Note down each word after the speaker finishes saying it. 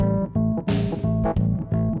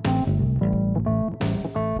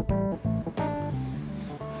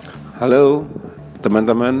Halo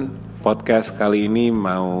teman-teman, podcast kali ini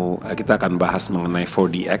kita akan bahas mengenai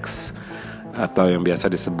 4DX atau yang biasa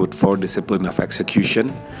disebut 4 Discipline of Execution.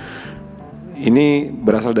 Ini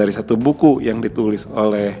berasal dari satu buku yang ditulis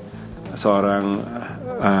oleh seorang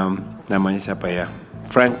namanya siapa ya?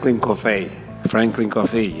 Franklin Covey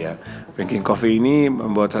ya. Franklin Covey ini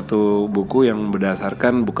membuat satu buku yang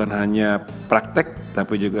berdasarkan bukan hanya praktek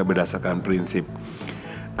tapi juga berdasarkan prinsip.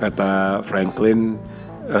 Kata Franklin,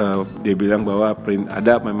 dia bilang bahwa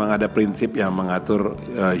memang ada prinsip yang mengatur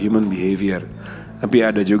human behavior, tapi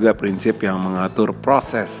ada juga prinsip yang mengatur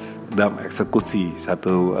proses dalam eksekusi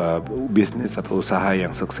satu bisnis atau usaha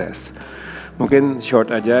yang sukses. Mungkin short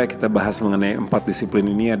aja kita bahas mengenai 4 disiplin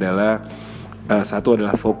ini adalah satu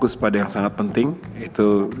adalah fokus pada yang sangat penting.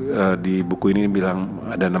 Itu di buku ini bilang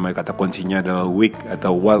ada namanya kata kuncinya adalah WIG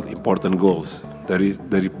atau Wild Important Goals.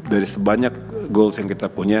 Dari sebanyak goals yang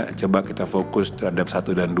kita punya, coba kita fokus terhadap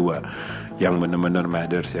 1 dan 2 yang benar-benar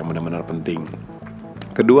matters, yang benar-benar penting.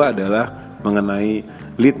 Kedua adalah mengenai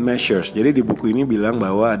lead measures. Jadi di buku ini bilang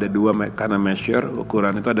bahwa ada 2 karena measure,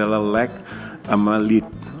 ukuran itu adalah lag sama lead.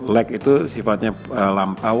 Lag itu sifatnya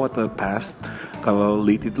lampau atau past. Kalau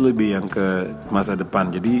lead itu lebih yang ke masa depan.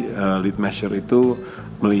 Jadi lead measure itu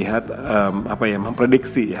melihat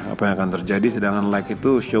memprediksi ya apa yang akan terjadi, sedangkan lag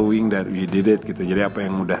itu showing that we did it gitu. Jadi apa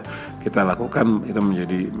yang udah kita lakukan itu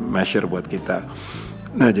menjadi measure buat kita.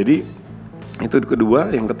 Nah, jadi itu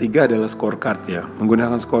kedua. Yang ketiga adalah scorecard ya.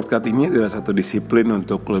 Menggunakan scorecard ini adalah satu disiplin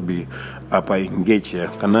untuk lebih engage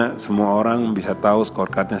ya. Karena semua orang bisa tahu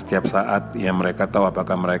scorecardnya setiap saat. Ya, mereka tahu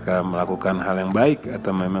apakah mereka melakukan hal yang baik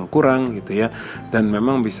atau memang kurang gitu ya. Dan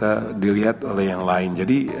memang bisa dilihat oleh yang lain.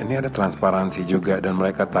 Jadi ini ada transparansi juga dan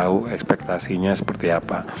mereka tahu ekspektasinya seperti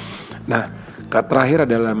apa. Nah, terakhir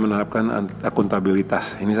adalah menerapkan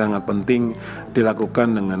akuntabilitas. Ini sangat penting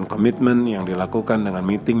dilakukan dengan komitmen yang dilakukan dengan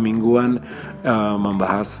meeting mingguan,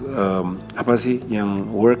 membahas apa sih yang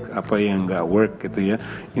work, apa yang nggak work gitu ya.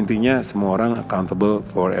 Intinya semua orang accountable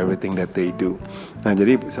for everything that they do. Nah,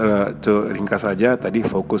 jadi ringkas saja tadi,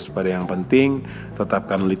 fokus pada yang penting,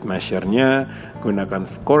 tetapkan lead measure-nya, gunakan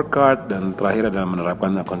scorecard, dan terakhir adalah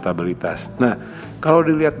menerapkan akuntabilitas. Nah, kalau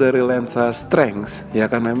dilihat dari lensa strengths, ya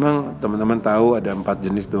kan memang teman-teman tahu ada 4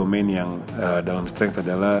 jenis domain yang dalam strengths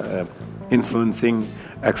adalah influencing,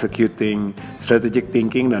 executing, strategic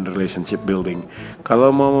thinking, dan relationship building. Kalau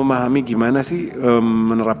mau memahami gimana sih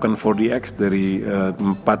menerapkan 4DX dari 4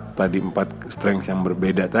 strengths yang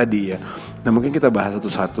berbeda tadi ya. Nah, mungkin kita bahas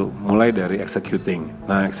satu-satu, mulai dari executing.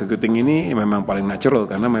 Nah, executing ini memang paling natural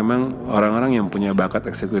karena memang orang-orang yang punya bakat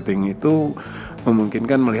executing itu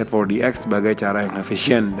memungkinkan melihat 4DX sebagai cara yang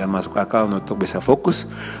efisien dan masuk akal untuk bisa fokus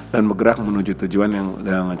dan bergerak menuju tujuan yang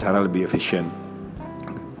dengan cara lebih efisien.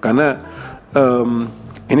 Karena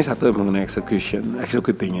ini satu mengenai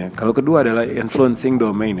executingnya. Kalau kedua adalah influencing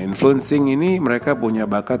domain. Influencing ini mereka punya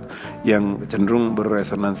bakat yang cenderung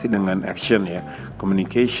berresonansi dengan action ya,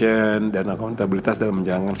 communication dan akuntabilitas dalam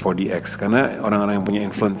menjalankan 4DX. Karena orang-orang yang punya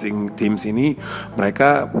influencing teams ini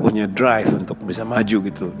mereka punya drive untuk bisa maju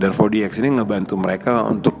gitu. Dan 4DX ini ngebantu mereka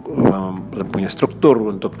untuk punya struktur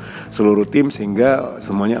untuk seluruh tim sehingga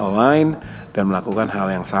semuanya align dan melakukan hal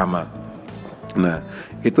yang sama. Nah,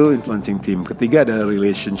 itu influencing team. Ketiga adalah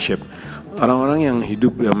relationship. Orang-orang yang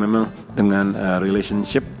hidup yang memang dengan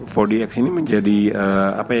relationship 4DX ini menjadi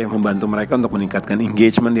membantu mereka untuk meningkatkan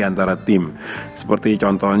engagement di antara tim. Seperti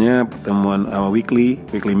contohnya pertemuan weekly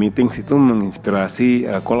meetings itu menginspirasi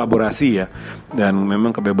kolaborasi ya, dan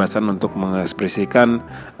memang kebebasan untuk mengekspresikan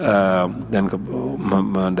dan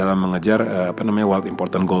dalam mengejar wild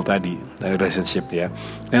important goal tadi dari relationship ya.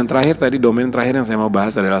 Yang terakhir tadi, domain terakhir yang saya mau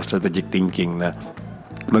bahas adalah strategic thinking. Nah,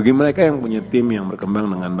 bagi mereka yang punya tim yang berkembang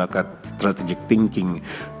dengan bakat strategic thinking,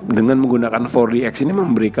 dengan menggunakan 4DX ini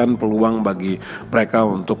memberikan peluang bagi mereka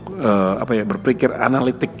untuk berpikir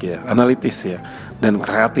analitis ya, dan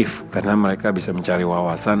kreatif karena mereka bisa mencari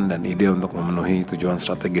wawasan dan ide untuk memenuhi tujuan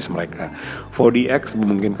strategis mereka. 4DX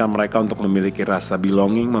memungkinkan mereka untuk memiliki rasa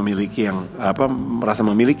belonging, merasa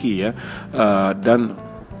memiliki ya,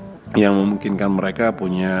 dan yang memungkinkan mereka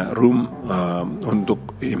punya room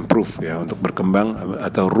untuk improve ya, untuk berkembang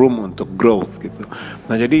atau room untuk growth gitu.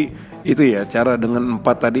 Nah, jadi itu ya cara dengan 4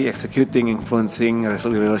 tadi, executing, influencing,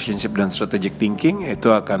 relationship, dan strategic thinking, itu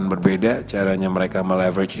akan berbeda caranya mereka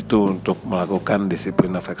meleverage itu untuk melakukan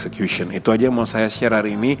discipline of execution. Itu aja yang mau saya share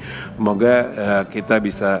hari ini. Semoga kita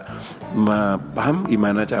bisa paham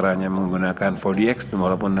gimana caranya menggunakan 4DX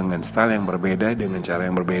walaupun dengan style yang berbeda, dengan cara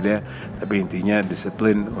yang berbeda, tapi intinya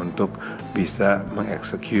disiplin untuk bisa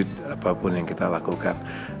mengexecute apapun yang kita lakukan.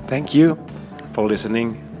 Thank you for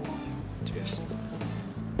listening. Cheers.